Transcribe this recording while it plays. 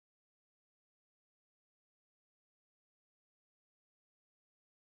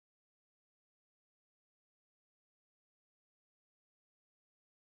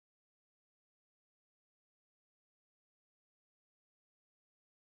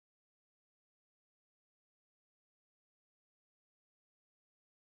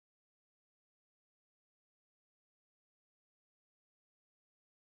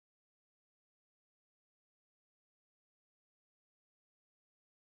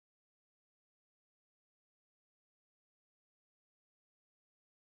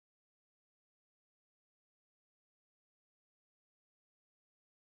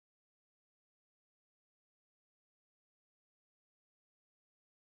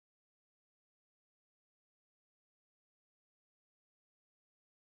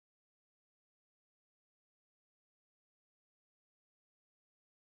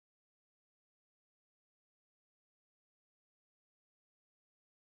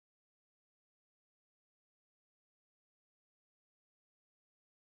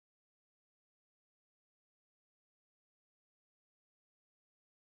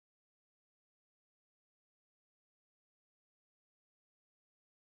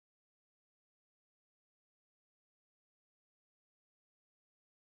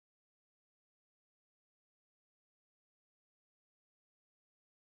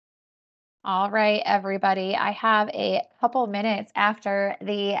All right, everybody. I have a couple minutes after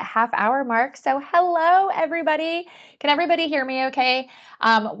the half-hour mark. So, hello, everybody. Can everybody hear me okay?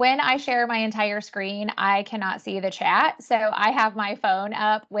 When I share my entire screen, I cannot see the chat. So, I have my phone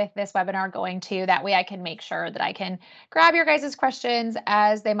up with this webinar going to. That way, I can make sure that I can grab your guys' questions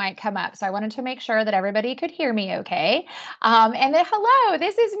as they might come up. So, I wanted to make sure that everybody could hear me okay. And then, hello,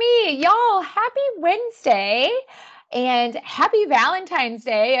 this is me. Y'all, happy Wednesday. And happy Valentine's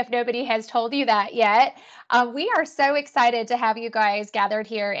Day, if nobody has told you that yet. We are so excited to have you guys gathered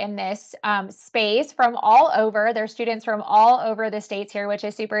here in this space from all over. There's students from all over the states here, which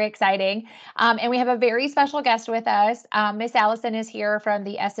is super exciting. And we have a very special guest with us. Miss Allison is here from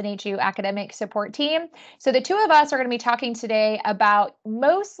the SNHU Academic Support team. So the two of us are going to be talking today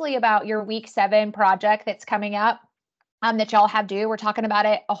mostly about your week 7 project that's coming up. That y'all have due. We're talking about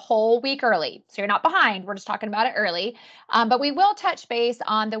it a whole week early. So you're not behind. We're just talking about it early. But we will touch base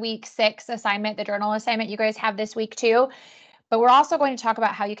on the week 6 assignment, the journal assignment you guys have this week too. But we're also going to talk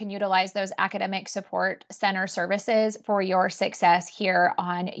about how you can utilize those academic support center services for your success here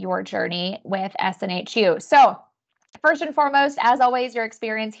on your journey with SNHU. So first and foremost, as always, your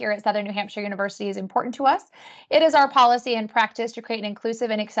experience here at Southern New Hampshire University is important to us. It is our policy and practice to create an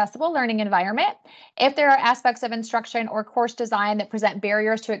inclusive and accessible learning environment. If there are aspects of instruction or course design that present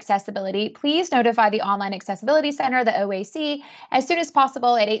barriers to accessibility, please notify the Online Accessibility Center, the OAC, as soon as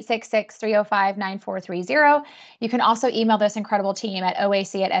possible at 866-305-9430. You can also email this incredible team at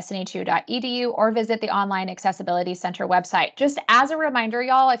oac@snhu.edu or visit the Online Accessibility Center website. Just as a reminder,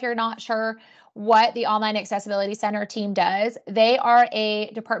 y'all, if you're not sure what the Online Accessibility Center team does. They are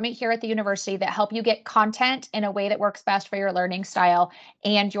a department here at the university that help you get content in a way that works best for your learning style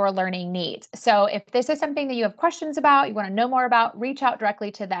and your learning needs. So if this is something that you have questions about, you want to know more about, reach out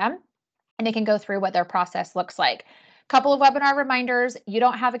directly to them and they can go through what their process looks like. Couple of webinar reminders. You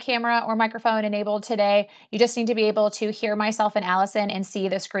don't have a camera or microphone enabled today. You just need to be able to hear myself and Allison and see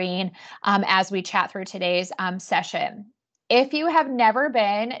the screen as we chat through today's session. If you have never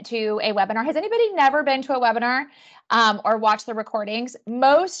been to a webinar, has anybody never been to a webinar or watched the recordings?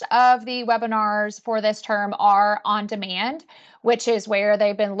 Most of the webinars for this term are on demand, which is where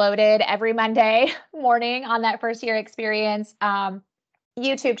they've been loaded every Monday morning on that first year experience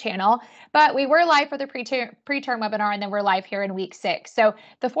YouTube channel, but we were live for the pre-term webinar and then we're live here in week 6. So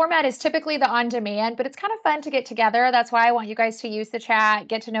the format is typically the on-demand, but it's kind of fun to get together. That's why I want you guys to use the chat,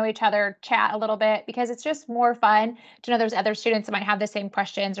 get to know each other, chat a little bit, because it's just more fun to know there's other students that might have the same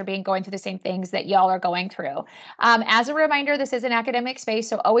questions or going through the same things that y'all are going through. As a reminder, this is an academic space,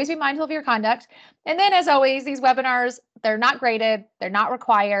 so always be mindful of your conduct. And then as always, these webinars, they're not graded, they're not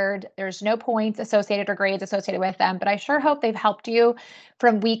required, there's no points associated or grades associated with them, but I sure hope they've helped you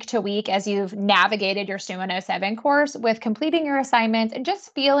from week to week as you've navigated your STEM 107 course with completing your assignments and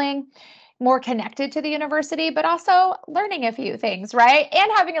just feeling more connected to the university, but also learning a few things, right?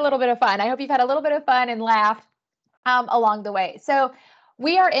 And having a little bit of fun. I hope you've had a little bit of fun and laugh along the way. So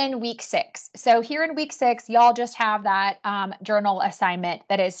we are in week 6. So here in week 6, y'all just have that journal assignment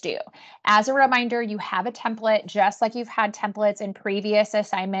that is due. As a reminder, you have a template just like you've had templates in previous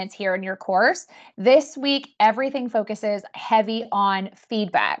assignments here in your course. This week, everything focuses heavy on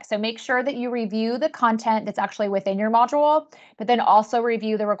feedback. So make sure that you review the content that's actually within your module, but then also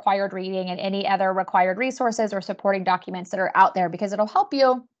review the required reading and any other required resources or supporting documents that are out there because it'll help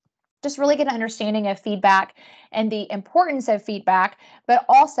you just really get an understanding of feedback and the importance of feedback, but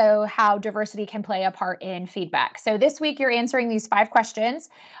also how diversity can play a part in feedback. So this week, you're answering these 5 questions.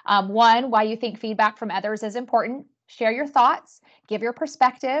 1, why you think feedback from others is important. Share your thoughts, give your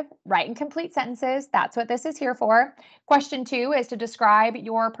perspective, write in complete sentences. That's what this is here for. Question 2 is to describe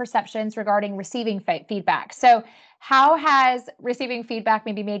your perceptions regarding receiving feedback. So how has receiving feedback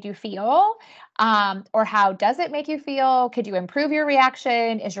maybe made you feel? Or how does it make you feel? Could you improve your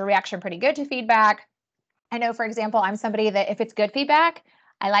reaction? Is your reaction pretty good to feedback? I know, for example, I'm somebody that if it's good feedback,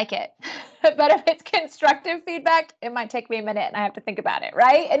 I like it. But if it's constructive feedback, it might take me a minute and I have to think about it,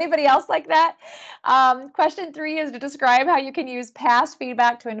 right? Anybody else like that? Question 3 is to describe how you can use past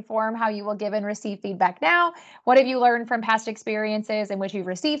feedback to inform how you will give and receive feedback now. What have you learned from past experiences in which you've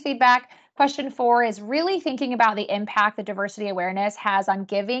received feedback? Question 4 is really thinking about the impact that diversity awareness has on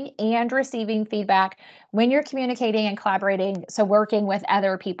giving and receiving feedback when you're communicating and collaborating, so working with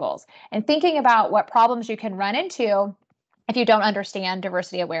other peoples, and thinking about what problems you can run into if you don't understand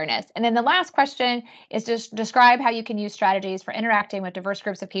diversity awareness. And then the last question is just describe how you can use strategies for interacting with diverse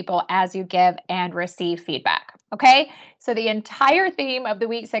groups of people as you give and receive feedback. Okay, so the entire theme of the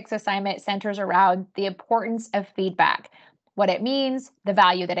week 6 assignment centers around the importance of feedback. what it means, the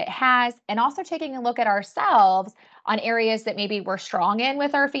value that it has, and also taking a look at ourselves on areas that maybe we're strong in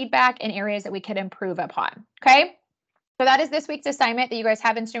with our feedback and areas that we could improve upon. Okay. So that is this week's assignment that you guys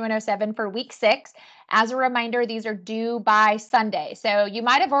have in SNHU 107 for week 6. As a reminder, these are due by Sunday. So you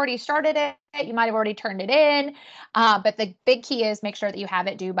might have already started it, you might have already turned it in, but the big key is make sure that you have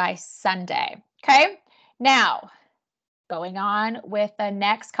it due by Sunday. Okay. Now, going on with the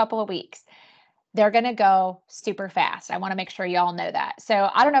next couple of weeks. They're going to go super fast. I want to make sure y'all know that. So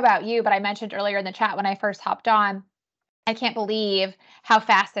I don't know about you, but I mentioned earlier in the chat when I first hopped on, I can't believe how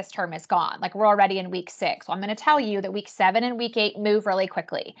fast this term is gone. Like we're already in week 6. So I'm going to tell you that week 7 and week 8 move really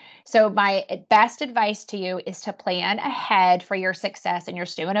quickly. So my best advice to you is to plan ahead for your success in your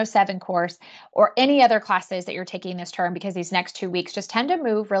SNHU 107 course or any other classes that you're taking this term, because these next 2 weeks just tend to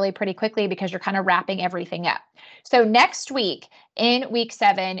move really pretty quickly because you're kind of wrapping everything up. So next week, in week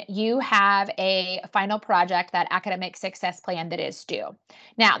 7, you have a final project, that academic success plan that is due.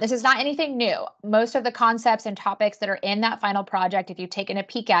 Now, this is not anything new. Most of the concepts and topics that are in that final project, if you've taken a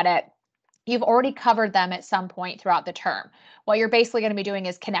peek at it, you've already covered them at some point throughout the term. What you're basically going to be doing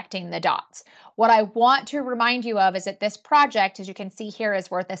is connecting the dots. What I want to remind you of is that this project, as you can see here,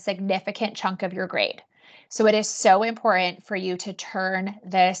 is worth a significant chunk of your grade. So it is so important for you to turn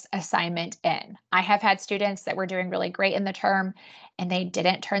this assignment in. I have had students that were doing really great in the term and they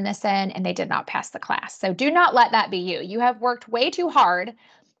didn't turn this in and they did not pass the class. So do not let that be you. You have worked way too hard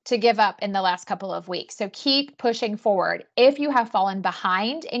to give up in the last couple of weeks. So keep pushing forward. If you have fallen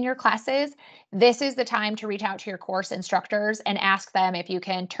behind in your classes, this is the time to reach out to your course instructors and ask them if you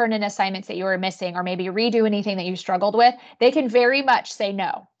can turn in assignments that you are missing or maybe redo anything that you struggled with. They can very much say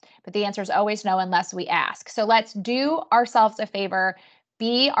no, but the answer is always no unless we ask. So let's do ourselves a favor,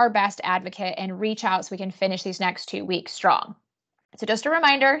 be our best advocate, and reach out so we can finish these next 2 weeks strong. So just a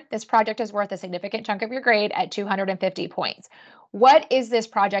reminder, this project is worth a significant chunk of your grade at 250 points. What is this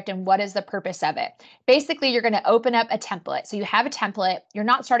project and what is the purpose of it? Basically, you're going to open up a template. So you have a template. You're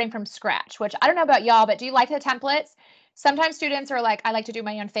not starting from scratch, which I don't know about y'all, but do you like the templates? Sometimes students are like, I like to do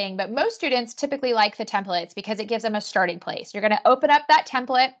my own thing, but most students typically like the templates because it gives them a starting place. You're going to open up that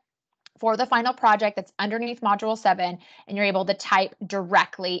template for the final project that's underneath Module 7, and you're able to type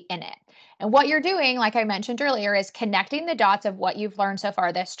directly in it. And what you're doing, like I mentioned earlier, is connecting the dots of what you've learned so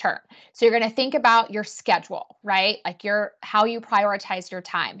far this term. So you're going to think about your schedule, right? Like how you prioritize your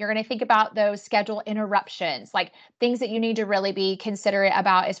time. You're going to think about those schedule interruptions, like things that you need to really be considerate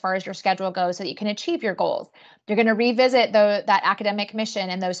about as far as your schedule goes so that you can achieve your goals. You're going to revisit that academic mission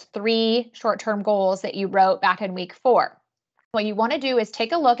and those 3 short-term goals that you wrote back in week 4. What you want to do is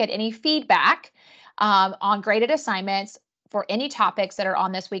take a look at any feedback on graded assignments for any topics that are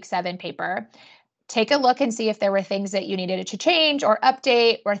on this week 7 paper. Take a look and see if there were things that you needed to change or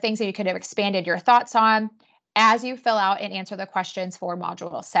update or things that you could have expanded your thoughts on as you fill out and answer the questions for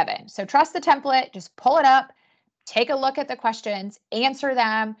Module 7. So trust the template, just pull it up, take a look at the questions, answer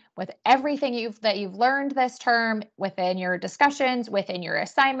them with everything that you've learned this term within your discussions, within your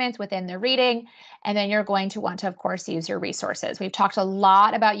assignments, within the reading, and then you're going to want to, of course, use your resources. We've talked a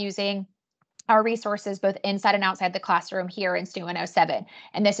lot about using our resources both inside and outside the classroom here in SNHU 107.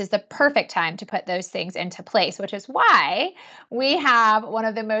 And this is the perfect time to put those things into place, which is why we have one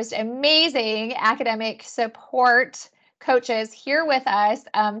of the most amazing academic support coaches here with us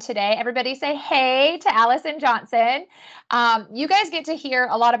today. Everybody say hey to Allison Johnson. You guys get to hear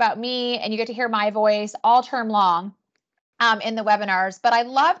a lot about me and you get to hear my voice all term long in the webinars, but I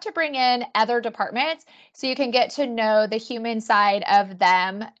love to bring in other departments so you can get to know the human side of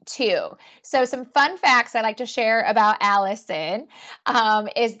them too. So some fun facts I like to share about Allison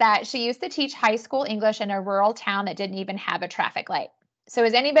is that she used to teach high school English in a rural town that didn't even have a traffic light. So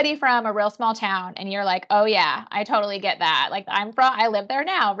is anybody from a real small town and you're like, oh yeah, I totally get that. Like I live there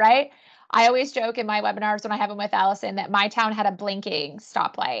now, right? I always joke in my webinars when I have them with Allison that my town had a blinking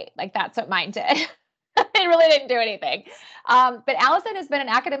stoplight. Like that's what mine did. It really didn't do anything. But Allison has been an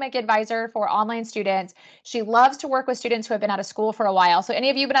academic advisor for online students. She loves to work with students who have been out of school for a while. So any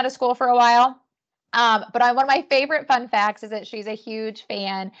of you been out of school for a while? But one of my favorite fun facts is that she's a huge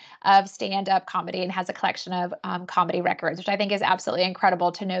fan of stand-up comedy and has a collection of comedy records, which I think is absolutely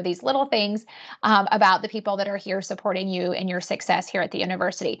incredible to know these little things about the people that are here supporting you and your success here at the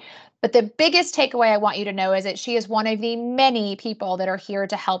university. But the biggest takeaway I want you to know is that she is one of the many people that are here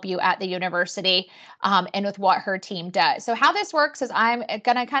to help you at the university and with what her team does. So how this works is I'm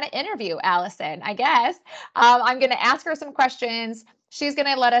going to kind of interview Allison, I guess. I'm going to ask her some questions. She's going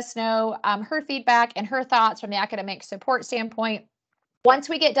to let us know her feedback and her thoughts from the academic support standpoint. Once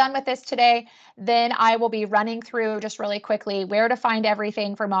we get done with this today, then I will be running through just really quickly where to find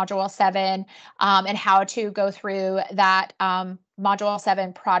everything for Module 7 and how to go through that Module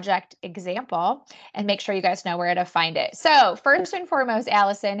 7 project example and make sure you guys know where to find it. So first and foremost,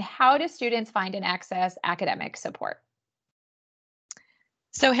 Allison, how do students find and access academic support?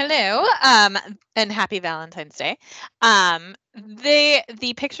 So hello, and happy Valentine's Day.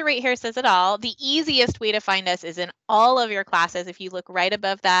 The picture right here says it all. The easiest way to find us is in all of your classes. If you look right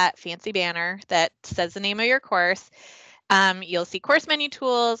above that fancy banner that says the name of your course, you'll see course menu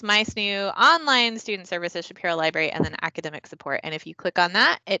tools, My SNHU, online student services, Shapiro Library, and then academic support. And if you click on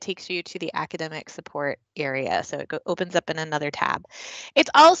that, it takes you to the academic support area. So it opens up in another tab. It's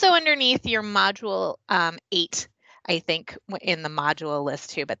also underneath your module 8. I think in the module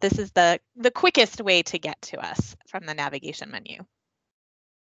list too, but this is the quickest way to get to us from the navigation menu.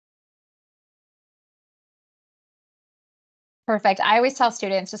 Perfect. I always tell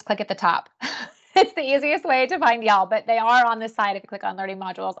students just click at the top. It's the easiest way to find y'all, but they are on the side if you click on learning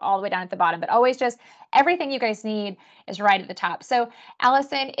modules all the way down at the bottom. But always just everything you guys need is right at the top. So,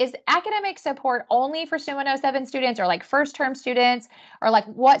 Allison, is academic support only for SNHU 107 students or like first term students? Or like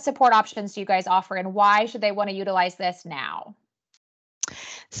what support options do you guys offer and why should they want to utilize this now?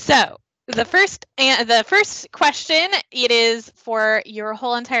 So, the first question, it is for your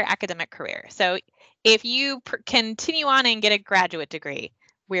whole entire academic career. So if you continue on and get a graduate degree,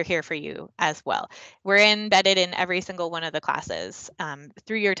 we're here for you as well. We're embedded in every single one of the classes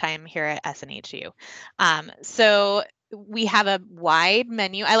through your time here at SNHU. So we have a wide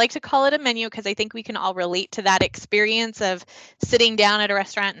menu. I like to call it a menu because I think we can all relate to that experience of sitting down at a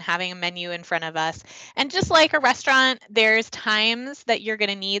restaurant and having a menu in front of us. And just like a restaurant, there's times that you're going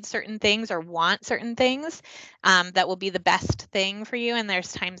to need certain things or want certain things that will be the best thing for you. And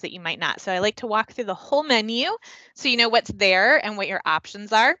there's times that you might not. So I like to walk through the whole menu so you know what's there and what your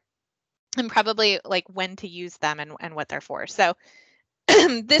options are and probably like when to use them and what they're for. So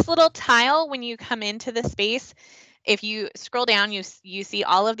this little tile, when you come into the space, if you scroll down, you see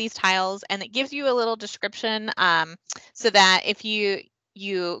all of these tiles and it gives you a little description so that if you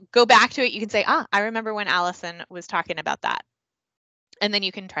go back to it, you can say, I remember when Allison was talking about that. And then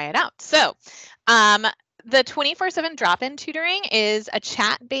you can try it out. So the 24/7 drop-in tutoring is a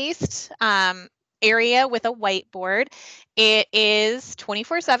chat-based area with a whiteboard. It is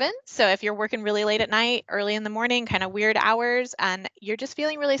 24/7. So if you're working really late at night, early in the morning, kind of weird hours, and you're just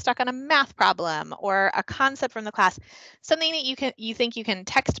feeling really stuck on a math problem or a concept from the class, something that you think you can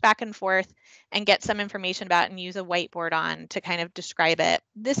text back and forth and get some information about and use a whiteboard on to kind of describe it.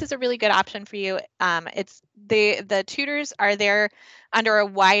 This is a really good option for you. It's the tutors are there under a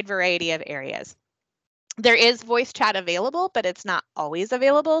wide variety of areas. There is voice chat available, but it's not always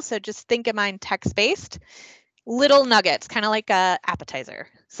available. So just think of mine text-based, little nuggets, kind of like a appetizer,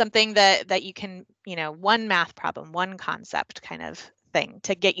 something that you can, one math problem, one concept kind of thing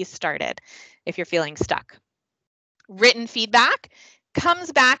to get you started if you're feeling stuck. Written feedback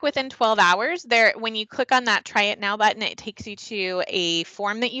comes back within 12 hours. When you click on that Try It Now button, it takes you to a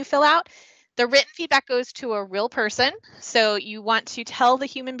form that you fill out. The written feedback goes to a real person. So you want to tell the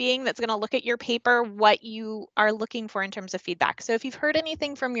human being that's going to look at your paper what you are looking for in terms of feedback. So if you've heard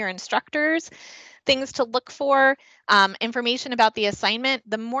anything from your instructors, things to look for, information about the assignment,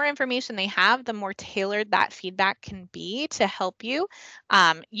 the more information they have, the more tailored that feedback can be to help you.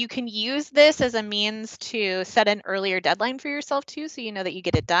 You can use this as a means to set an earlier deadline for yourself too, so you know that you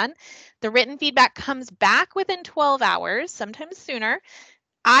get it done. The written feedback comes back within 12 hours, sometimes sooner.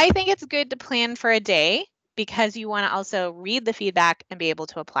 I think it's good to plan for a day because you want to also read the feedback and be able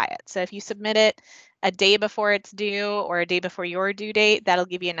to apply it. So if you submit it a day before it's due or a day before your due date, that'll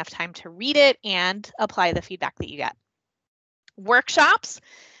give you enough time to read it and apply the feedback that you get. Workshops.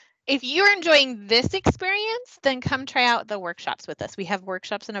 If you're enjoying this experience, then come try out the workshops with us. We have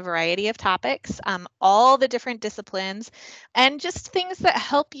workshops in a variety of topics, all the different disciplines, and just things that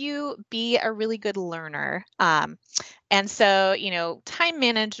help you be a really good learner. And so, time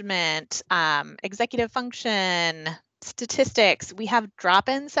management, executive function, statistics. We have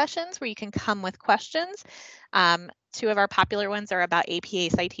drop-in sessions where you can come with questions. Two of our popular ones are about APA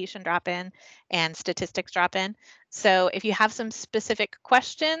citation drop-in and statistics drop-in. So if you have some specific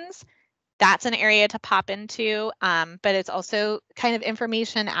questions, that's an area to pop into, but it's also kind of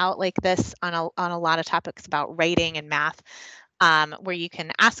information out like this on a lot of topics about writing and math, where you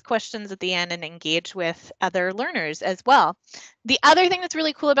can ask questions at the end and engage with other learners as well. The other thing that's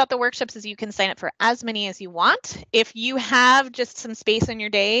really cool about the workshops is you can sign up for as many as you want. If you have just some space in your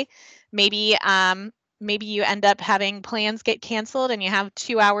day, maybe you end up having plans get canceled and you have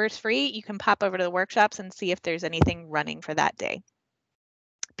 2 hours free, you can pop over to the workshops and see if there's anything running for that day.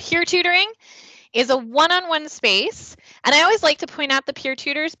 Peer tutoring is a one-on-one space. And I always like to point out the peer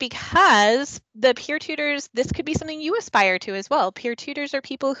tutors because the peer tutors, this could be something you aspire to as well. Peer tutors are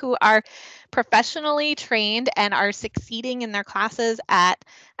people who are professionally trained and are succeeding in their classes at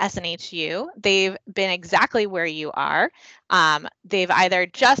SNHU. They've been exactly where you are. They've either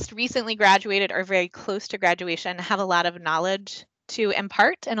just recently graduated or very close to graduation, have a lot of knowledge to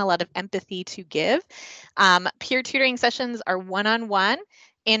impart and a lot of empathy to give. Peer tutoring sessions are one-on-one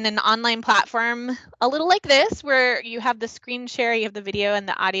in an online platform, a little like this, where you have the screen share, you have the video and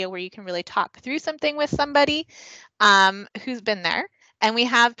the audio where you can really talk through something with somebody who's been there. And we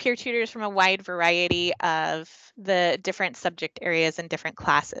have peer tutors from a wide variety of the different subject areas and different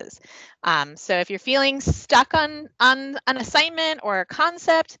classes. So if you're feeling stuck on an assignment or a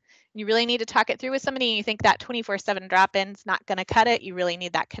concept, you really need to talk it through with somebody, and you think that 24/7 drop-in is not going to cut it, you really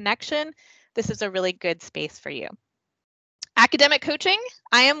need that connection, this is a really good space for you. Academic coaching.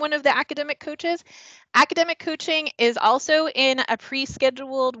 I am one of the academic coaches. Academic coaching is also in a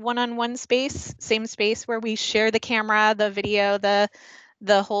pre-scheduled one-on-one space, same space where we share the camera, the video,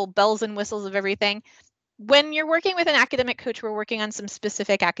 the whole bells and whistles of everything. When you're working with an academic coach, we're working on some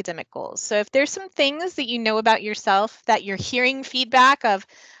specific academic goals. So if there's some things that you know about yourself that you're hearing feedback of,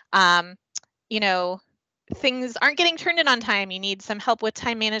 things aren't getting turned in on time, you need some help with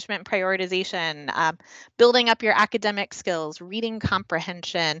time management prioritization, building up your academic skills, reading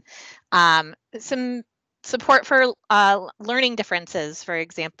comprehension, some support for learning differences, for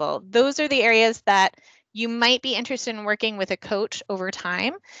example. Those are the areas that you might be interested in working with a coach over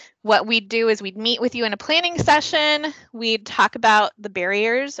time. What we'd do is we'd meet with you in a planning session, we'd talk about the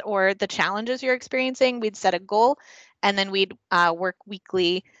barriers or the challenges you're experiencing, we'd set a goal, and then we'd work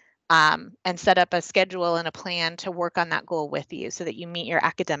weekly and set up a schedule and a plan to work on that goal with you so that you meet your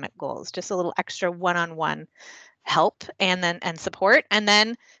academic goals. Just a little extra one-on-one help and support. And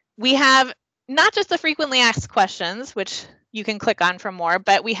then we have not just the frequently asked questions, which you can click on for more,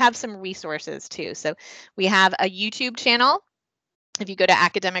 but we have some resources too. So we have a YouTube channel. If you go to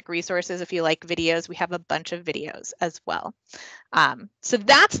academic resources, if you like videos, we have a bunch of videos as well. So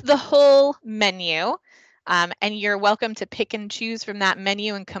that's the whole menu. And you're welcome to pick and choose from that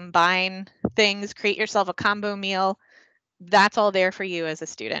menu and combine things, create yourself a combo meal. That's all there for you as a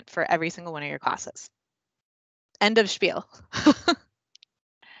student for every single one of your classes. End of spiel.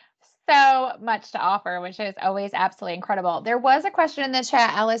 So much to offer, which is always absolutely incredible. There was a question in the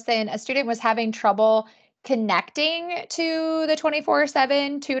chat, Allison. A student was having trouble connecting to the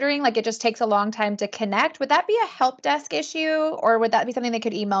 24/7 tutoring. Like it just takes a long time to connect. Would that be a help desk issue, or would that be something they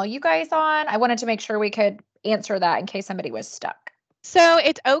could email you guys on? I wanted to make sure we could answer that in case somebody was stuck. So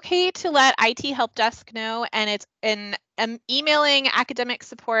it's okay to let IT help desk know, and it's in emailing academic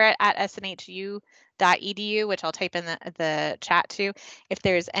support at snhu.edu, which I'll type in the chat too. If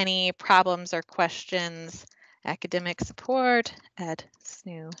there's any problems or questions, academic support at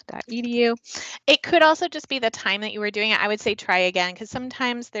snhu.edu. It could also just be the time that you were doing it. I would say try again, because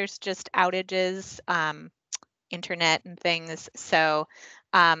sometimes there's just outages, internet and things. So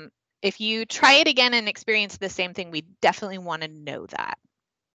if you try it again and experience the same thing, we definitely want to know that.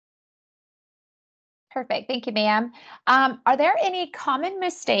 Perfect. Thank you, ma'am. Are there any common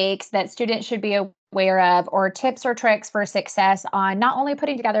mistakes that students should be aware of, or tips or tricks for success on not only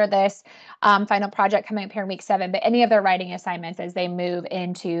putting together this final project coming up here in week 7, but any of their writing assignments as they move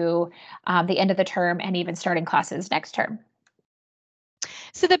into the end of the term and even starting classes next term?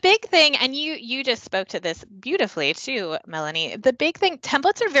 So the big thing, and you just spoke to this beautifully too, Melanie, the big thing,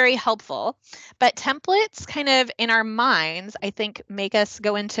 templates are very helpful, but templates kind of in our minds, I think, make us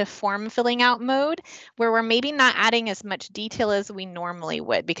go into form filling out mode where we're maybe not adding as much detail as we normally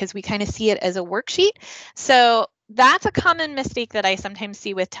would because we kind of see it as a worksheet. So that's a common mistake that I sometimes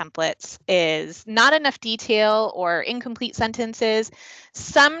see with templates is not enough detail or incomplete sentences.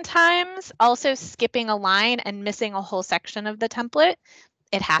 Sometimes also skipping a line and missing a whole section of the template.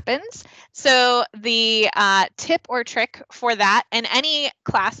 It happens. So the tip or trick for that, and any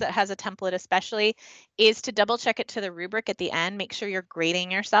class that has a template especially, is to double check it to the rubric at the end. Make sure you're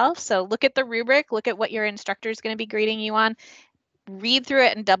grading yourself. So look at the rubric, look at what your instructor is going to be grading you on. Read through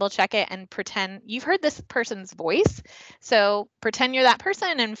it and double check it and pretend you've heard this person's voice. So pretend you're that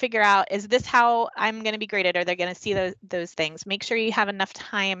person and figure out, is this how I'm going to be graded? Are they going to see those things? Make sure you have enough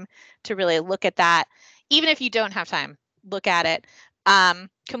time to really look at that. Even if you don't have time, look at it.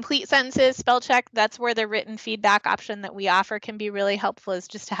 Complete sentences, spell check, that's where the written feedback option that we offer can be really helpful, is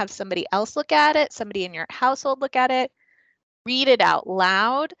just to have somebody else look at it, somebody in your household look at it, read it out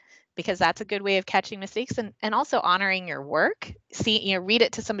loud, because that's a good way of catching mistakes and also honoring your work. Read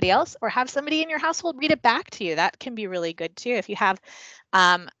it to somebody else or have somebody in your household read it back to you. That can be really good too. If you have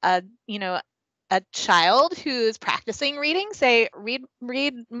A child who's practicing reading, say,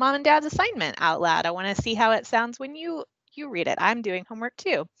 read mom and dad's assignment out loud. I want to see how it sounds when you read it. I'm doing homework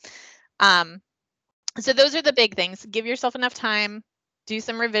too. So those are the big things. Give yourself enough time, do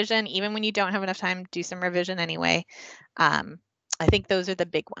some revision. Even when you don't have enough time, do some revision anyway. I think those are the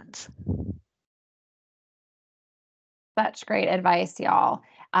big ones. Such great advice, y'all.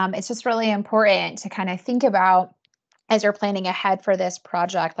 It's just really important to kind of think about as you're planning ahead for this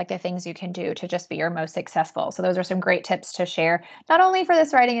project, like the things you can do to just be your most successful. So those are some great tips to share, not only for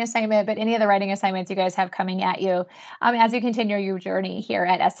this writing assignment, but any of the writing assignments you guys have coming at you as you continue your journey here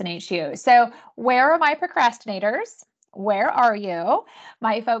at SNHU. So where are my procrastinators? Where are you?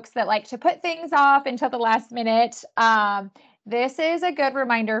 My folks that like to put things off until the last minute. This is a good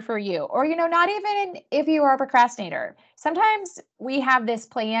reminder for you, or, not even if you are a procrastinator. Sometimes we have this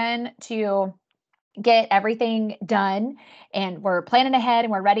plan to get everything done and we're planning ahead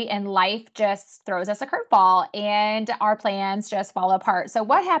and we're ready, and life just throws us a curveball and our plans just fall apart. So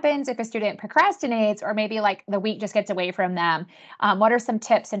what happens if a student procrastinates, or maybe like the week just gets away from them? What are some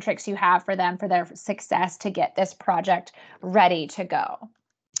tips and tricks you have for them for their success to get this project ready to go?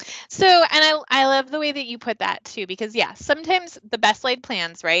 So, and I love the way that you put that too, because sometimes the best laid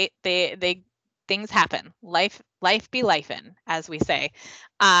plans, right? They things happen. Life be lifin', as we say.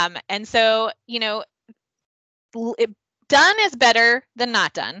 And so, done is better than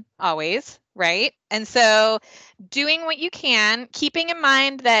not done always, right? And so doing what you can, keeping in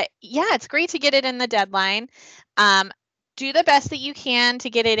mind that, it's great to get it in the deadline. Do the best that you can to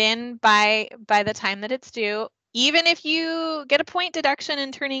get it in by the time that it's due. Even if you get a point deduction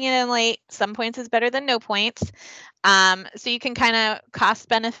and turning it in late, some points is better than no points. So you can kind of cost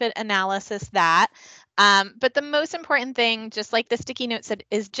benefit analysis that. But the most important thing, just like the sticky note said,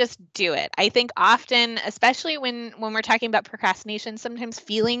 is just do it. I think often, especially when we're talking about procrastination, sometimes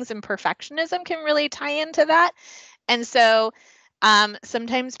feelings and perfectionism can really tie into that. And so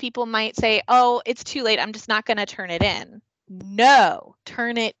sometimes people might say, oh, it's too late, I'm just not going to turn it in. No,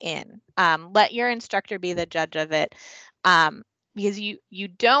 turn it in. Let your instructor be the judge of it, because you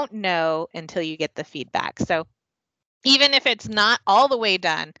don't know until you get the feedback. So even if it's not all the way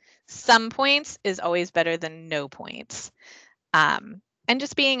done, some points is always better than no points. And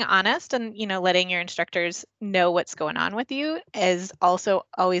just being honest and, letting your instructors know what's going on with you is also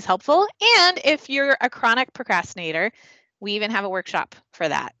always helpful. And if you're a chronic procrastinator, we even have a workshop for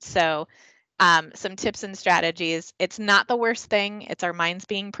that. So some tips and strategies. It's not the worst thing. It's our minds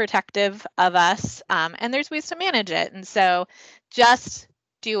being protective of us. And there's ways to manage it. And so just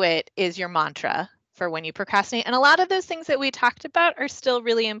do it is your mantra for when you procrastinate. And a lot of those things that we talked about are still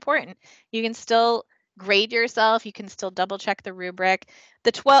really important. You can still grade yourself. You can still double check the rubric.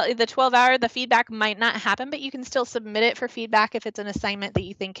 The 12 hour, the feedback might not happen, but you can still submit it for feedback if it's an assignment that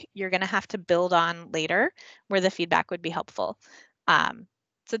you think you're going to have to build on later, where the feedback would be helpful.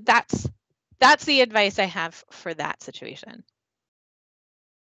 So that's the advice I have for that situation.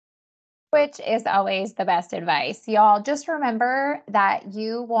 Which is always the best advice. Y'all, just remember that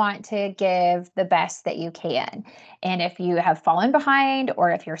you want to give the best that you can. And if you have fallen behind, or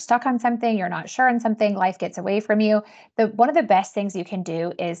if you're stuck on something, you're not sure on something, life gets away from you, one of the best things you can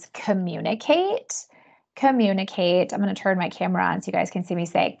do is communicate. Communicate. I'm going to turn my camera on so you guys can see me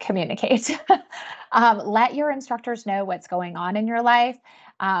say communicate. Let your instructors know what's going on in your life.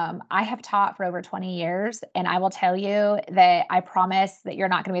 I have taught for over 20 years, and I will tell you that I promise that you're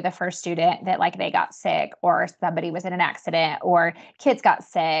not going to be the first student that they got sick, or somebody was in an accident, or kids got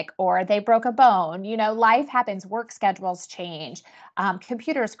sick, or they broke a bone. Life happens, work schedules change,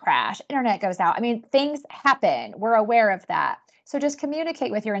 computers crash, internet goes out. I mean, things happen. We're aware of that. So just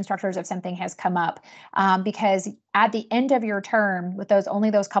communicate with your instructors if something has come up, because at the end of your term, with only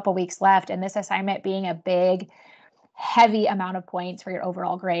those couple weeks left, and this assignment being a big, heavy amount of points for your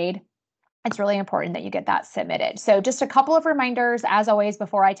overall grade, it's really important that you get that submitted. So just a couple of reminders, as always,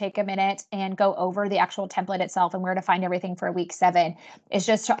 before I take a minute and go over the actual template itself and where to find everything for week 7, is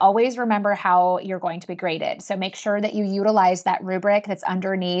just to always remember how you're going to be graded. So make sure that you utilize that rubric that's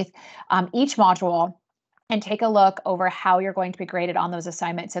underneath each module, and take a look over how you're going to be graded on those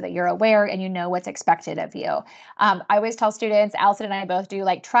assignments so that you're aware and you know what's expected of you. I always tell students, Allison and I both do,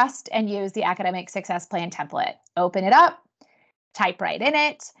 trust and use the academic success plan template. Open it up, type right in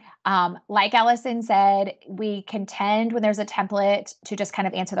it. Like Allison said, we can tend when there's a template to just kind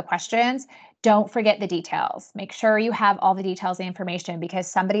of answer the questions. Don't forget the details. Make sure you have all the details and information, because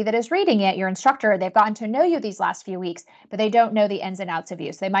somebody that is reading it, your instructor, they've gotten to know you these last few weeks, but they don't know the ins and outs of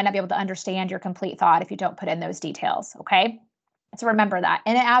you. So they might not be able to understand your complete thought if you don't put in those details. Okay. So remember that.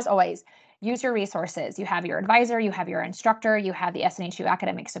 And as always, use your resources. You have your advisor, you have your instructor, you have the SNHU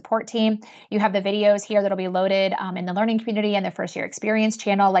Academic Support team. You have the videos here that'll be loaded in the learning community and the first year experience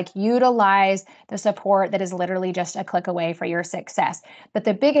channel. Like, utilize the support that is literally just a click away for your success. But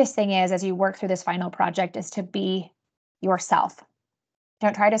the biggest thing is, as you work through this final project, is to be yourself.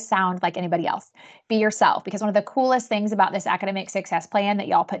 Don't try to sound like anybody else. Be yourself, because one of the coolest things about this academic success plan that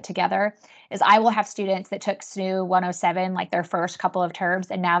y'all put together is I will have students that took SNHU 107 like their first couple of terms,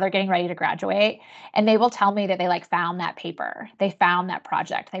 and now they're getting ready to graduate, and they will tell me that they like found that paper, they found that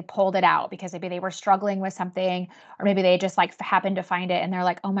project, they pulled it out because maybe they were struggling with something, or maybe they just like happened to find it and they're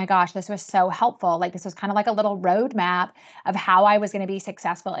like, oh my gosh, this was so helpful. Like, this was kind of like a little roadmap of how I was going to be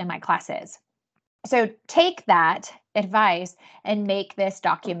successful in my classes. So take that advice and make this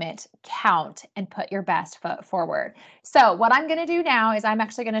document count and put your best foot forward. So what I'm going to do now is I'm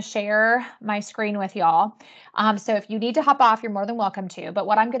actually going to share my screen with y'all. So if you need to hop off, you're more than welcome to. But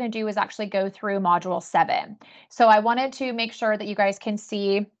what I'm going to do is actually go through Module 7. So I wanted to make sure that you guys can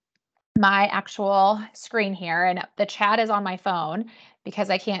see my actual screen here, and the chat is on my phone because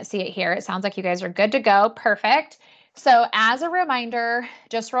I can't see it here. It sounds like you guys are good to go. Perfect. So as a reminder,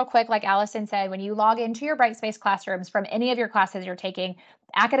 just real quick, like Allison said, when you log into your Brightspace classrooms from any of your classes you're taking,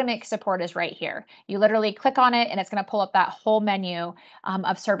 academic support is right here. You literally click on it and it's going to pull up that whole menu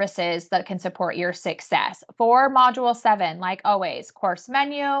of services that can support your success. For Module 7, like always, course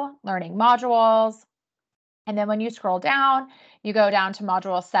menu, learning modules. And then when you scroll down, you go down to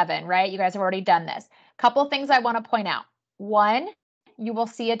Module 7, right? You guys have already done this. Couple things I want to point out. One, you will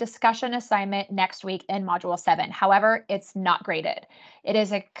see a discussion assignment next week in Module 7. However, it's not graded. It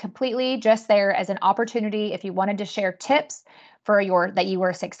is a completely just there as an opportunity if you wanted to share tips for that you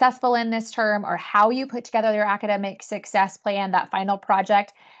were successful in this term, or how you put together your academic success plan, that final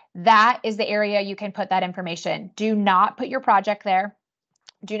project. That is the area you can put that information. Do not put your project there.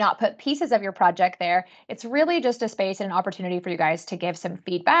 Do not put pieces of your project there. It's really just a space and an opportunity for you guys to give some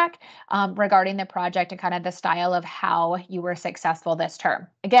feedback regarding the project and kind of the style of how you were successful this term.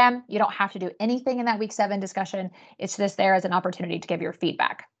 Again, you don't have to do anything in that week 7 discussion. It's just there as an opportunity to give your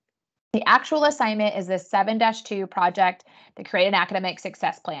feedback. The actual assignment is this 7-2 project to create an academic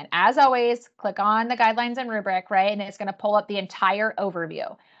success plan. As always, click on the guidelines and rubric, right? And it's going to pull up the entire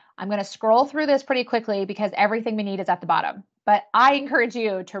overview. I'm going to scroll through this pretty quickly because everything we need is at the bottom, but I encourage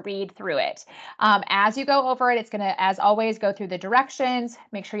you to read through it. As you go over it, it's going to, as always, go through the directions,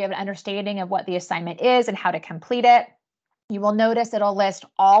 make sure you have an understanding of what the assignment is and how to complete it. You will notice it'll list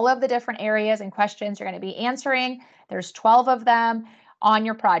all of the different areas and questions you're going to be answering. There's 12 of them on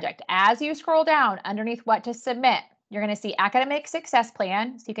your project. As you scroll down underneath what to submit, you're going to see academic success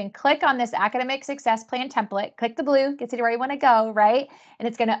plan. So you can click on this academic success plan template, click the blue, gets you to where you want to go, right? And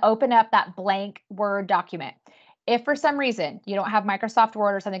it's going to open up that blank Word document. If for some reason you don't have Microsoft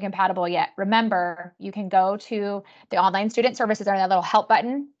Word or something compatible yet, remember, you can go to the online student services or that little help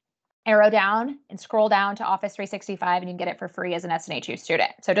button, arrow down and scroll down to Office 365 and you can get it for free as an SNHU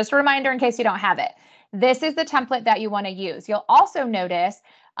student. So just a reminder in case you don't have it. This is the template that you want to use. You'll also notice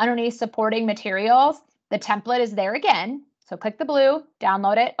underneath supporting materials, the template is there again. So click the blue,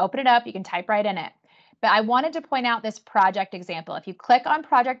 download it, open it up, you can type right in it. But I wanted to point out this project example. If you click on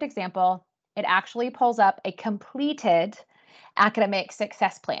project example, it actually pulls up a completed academic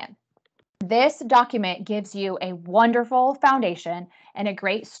success plan. This document gives you a wonderful foundation and a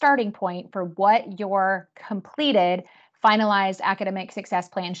great starting point for what your completed, finalized academic success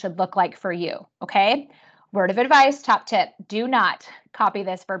plan should look like for you, okay? Word of advice, top tip, do not copy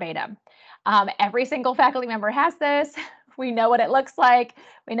this verbatim. Every single faculty member has this. We know what it looks like.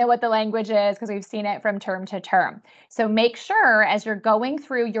 We know what the language is because we've seen it from term to term. So make sure as you're going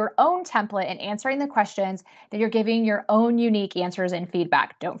through your own template and answering the questions that you're giving your own unique answers and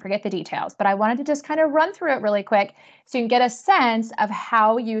feedback. Don't forget the details, but I wanted to just kind of run through it really quick so you can get a sense of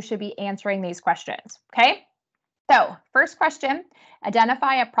how you should be answering these questions, okay? So first question,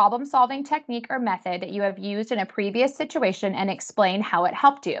 identify a problem-solving technique or method that you have used in a previous situation and explain how it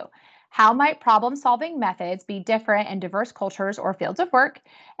helped you. How might problem-solving methods be different in diverse cultures or fields of work?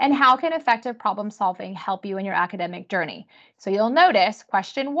 And how can effective problem-solving help you in your academic journey? So you'll notice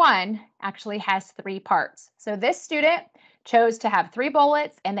question 1 actually has 3 parts. So this student chose to have 3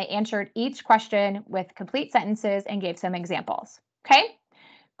 bullets and they answered each question with complete sentences and gave some examples. Okay?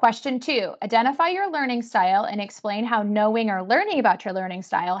 Question 2, identify your learning style and explain how knowing or learning about your learning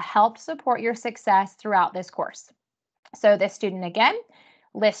style helped support your success throughout this course. So this student again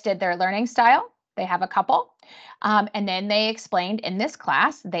listed their learning style. They have a couple. And then they explained in this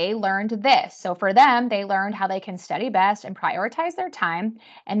class, they learned this. So for them, they learned how they can study best and prioritize their time.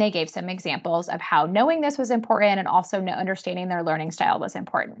 And they gave some examples of how knowing this was important and also understanding their learning style was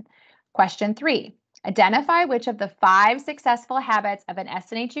important. Question 3, identify which of the 5 successful habits of an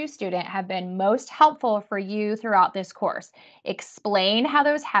SNHU student have been most helpful for you throughout this course. Explain how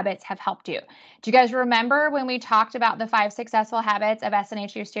those habits have helped you. Do you guys remember when we talked about the 5 successful habits of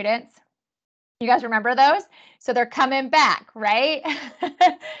SNHU students? You guys remember those? So they're coming back, right?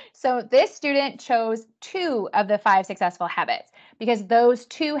 So this student chose 2 of the 5 successful habits because those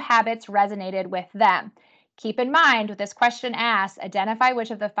 2 habits resonated with them. Keep in mind, with this question asks, identify which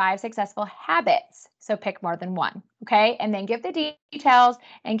of the 5 successful habits. So pick more than one, okay? And then give the details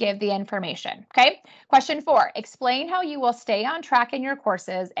and give the information, okay? Question 4, explain how you will stay on track in your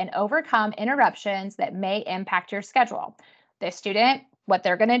courses and overcome interruptions that may impact your schedule. This student, what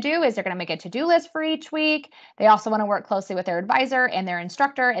they're going to do is they're going to make a to-do list for each week. They also want to work closely with their advisor and their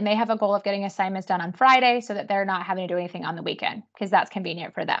instructor, and they have a goal of getting assignments done on Friday so that they're not having to do anything on the weekend because that's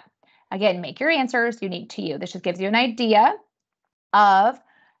convenient for them. Again, make your answers unique to you. This just gives you an idea of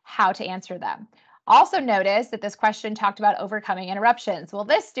how to answer them. Also notice that this question talked about overcoming interruptions. Well,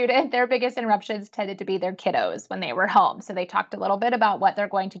 this student, their biggest interruptions tended to be their kiddos when they were home. So they talked a little bit about what they're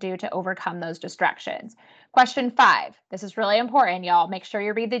going to do to overcome those distractions. Question 5, this is really important, y'all. Make sure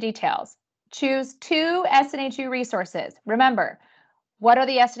you read the details. Choose 2 SNHU resources. Remember, what are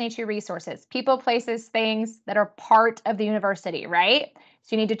the SNHU resources? People, places, things that are part of the university, right?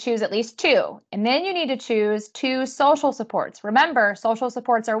 So you need to choose at least 2. And then you need to choose 2 social supports. Remember, social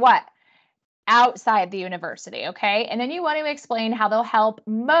supports are what? Outside the university, okay? And then you want to explain how they'll help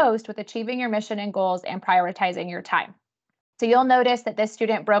most with achieving your mission and goals and prioritizing your time. So you'll notice that this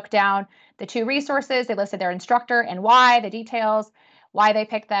student broke down the 2 resources. They listed their instructor and why, the details, why they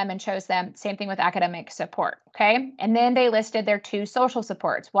picked them and chose them. Same thing with academic support, okay? And then they listed their 2 social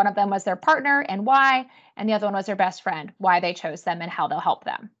supports. One of them was their partner and why, and the other one was their best friend, why they chose them and how they'll help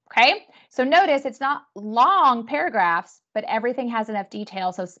them, okay? So notice it's not long paragraphs, but everything has enough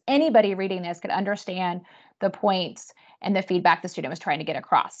detail so anybody reading this could understand the points and the feedback the student was trying to get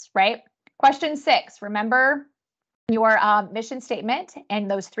across, right? Question 6, remember your mission statement and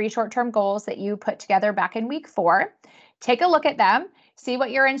those 3 short-term goals that you put together back in week 4. Take a look at them, see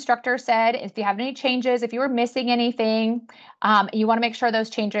what your instructor said, if you have any changes, if you were missing anything, you want to make sure those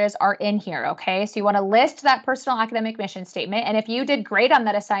changes are in here, okay? So you want to list that personal academic mission statement, and if you did great on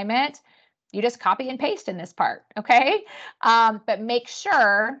that assignment, you just copy and paste in this part, okay? But make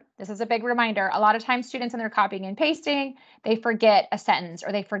sure, this is a big reminder, a lot of times students when they're copying and pasting, they forget a sentence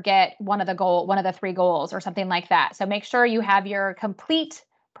or they forget one of the 3 goals or something like that. So make sure you have your complete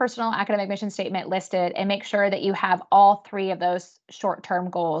personal academic mission statement listed and make sure that you have all 3 of those short-term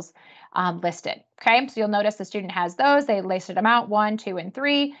goals listed, okay? So you'll notice the student has those. They listed them out, 1, 2, and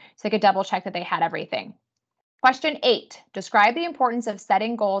 3, so they could double check that they had everything. Question 8, describe the importance of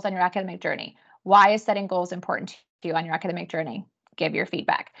setting goals on your academic journey. Why is setting goals important to you on your academic journey? Give your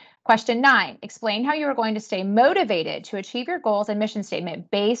feedback. Question 9, explain how you are going to stay motivated to achieve your goals and mission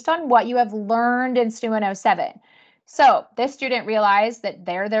statement based on what you have learned in SNHU 107. So this student realized that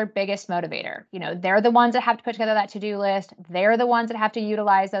they're their biggest motivator. You know, they're the ones that have to put together that to-do list. They're the ones that have to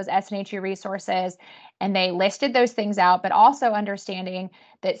utilize those SNHU resources. And they listed those things out, but also understanding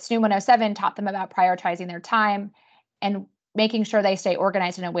that SNHU 107 taught them about prioritizing their time and making sure they stay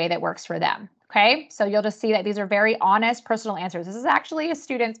organized in a way that works for them. Okay, so you'll just see that these are very honest personal answers. This is actually a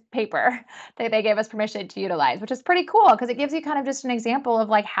student's paper that they gave us permission to utilize, which is pretty cool because it gives you kind of just an example of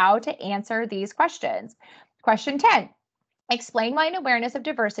like how to answer these questions. Question 10, explain why an awareness of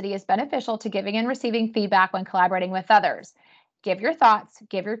diversity is beneficial to giving and receiving feedback when collaborating with others. Give your thoughts,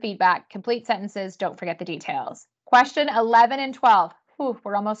 give your feedback, complete sentences, don't forget the details. Question 11 and 12,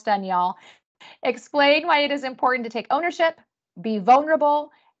 we're almost done, y'all. Explain why it is important to take ownership, be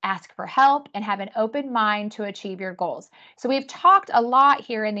vulnerable, ask for help, and have an open mind to achieve your goals. So we've talked a lot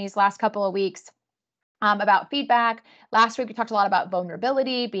here in these last couple of weeks about feedback. Last week, we talked a lot about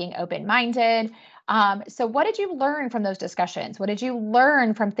vulnerability, being open-minded. So what did you learn from those discussions? What did you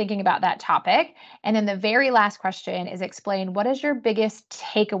learn from thinking about that topic? And then the very last question is explain what is your biggest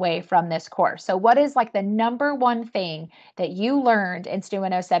takeaway from this course? So what is like the number one thing that you learned in SNHU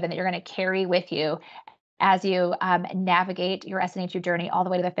 107 that you're going to carry with you as you navigate your SNHU journey all the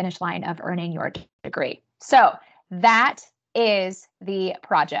way to the finish line of earning your degree? So that is the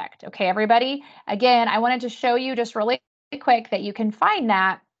project. Okay, everybody. Again, I wanted to show you just really quick that you can find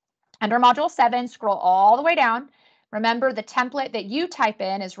that under Module 7, scroll all the way down. Remember, the template that you type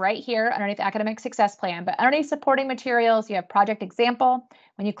in is right here underneath the Academic Success Plan, but underneath supporting materials, you have project example.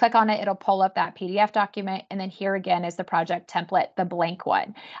 When you click on it, it'll pull up that PDF document, and then here again is the project template, the blank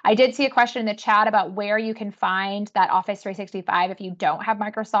one. I did see a question in the chat about where you can find that Office 365 if you don't have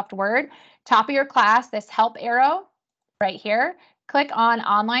Microsoft Word. Top of your class, this help arrow right here, click on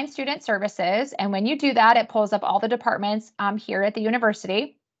Online Student Services. And when you do that, it pulls up all the departments here at the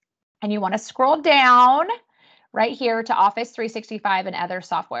university. And you want to scroll down right here to Office 365 and other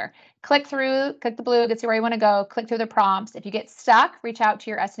software. Click the blue, get to where you want to go, click through the prompts. If you get stuck, reach out to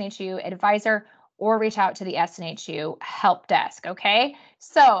your SNHU advisor or reach out to the SNHU help desk, okay?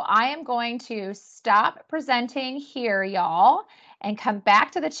 So I am going to stop presenting here, y'all, and come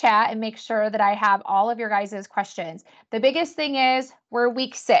back to the chat and make sure that I have all of your guys' questions. The biggest thing is we're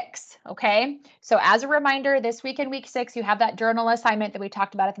week 6, okay? So as a reminder, this week in week 6, you have that journal assignment that we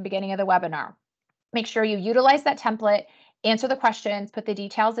talked about at the beginning of the webinar. Make sure you utilize that template, answer the questions, put the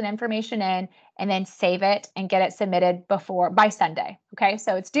details and information in, and then save it and get it submitted by Sunday. Okay,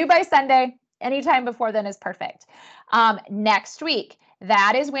 so it's due by Sunday. Anytime before then is perfect. Next week,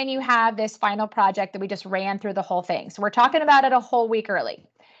 that is when you have this final project that we just ran through the whole thing. So we're talking about it a whole week early.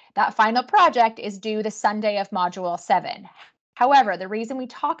 That final project is due the Sunday of Module 7. However, the reason we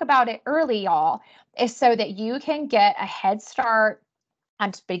talk about it early, y'all, is so that you can get a head start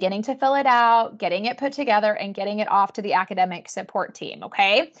on beginning to fill it out, getting it put together, and getting it off to the academic support team,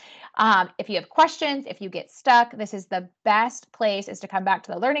 okay? If you have questions, if you get stuck, this is the best place is to come back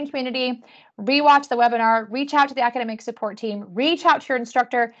to the learning community, rewatch the webinar, reach out to the academic support team, reach out to your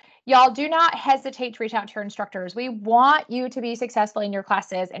instructor. Y'all do not hesitate to reach out to your instructors. We want you to be successful in your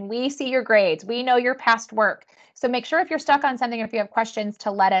classes, and we see your grades. We know your past work. So make sure if you're stuck on something, if you have questions,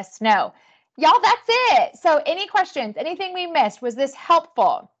 to let us know. Y'all, that's it. So any questions, anything we missed, was this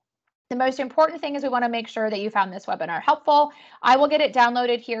helpful? The most important thing is we want to make sure that you found this webinar helpful. I will get it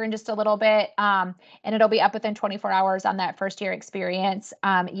downloaded here in just a little bit, and it'll be up within 24 hours on that First Year Experience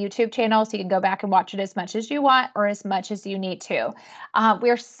YouTube channel, so you can go back and watch it as much as you want or as much as you need to.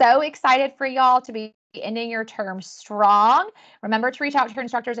 We're so excited for y'all to be ending your term strong. Remember to reach out to your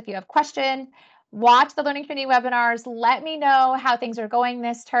instructors if you have questions. Watch the Learning Community webinars. Let me know how things are going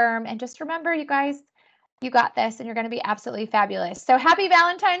this term. And just remember, you guys, you got this and you're going to be absolutely fabulous. So happy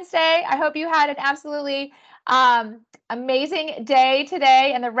Valentine's Day. I hope you had an absolutely amazing day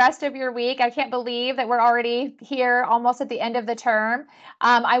today and the rest of your week. I can't believe that we're already here almost at the end of the term.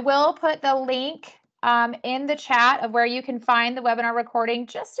 I will put the link in the chat of where you can find the webinar recording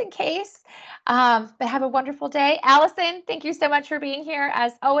just in case. But have a wonderful day. Allison, thank you so much for being here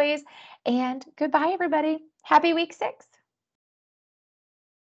as always. And goodbye, everybody. Happy week 6.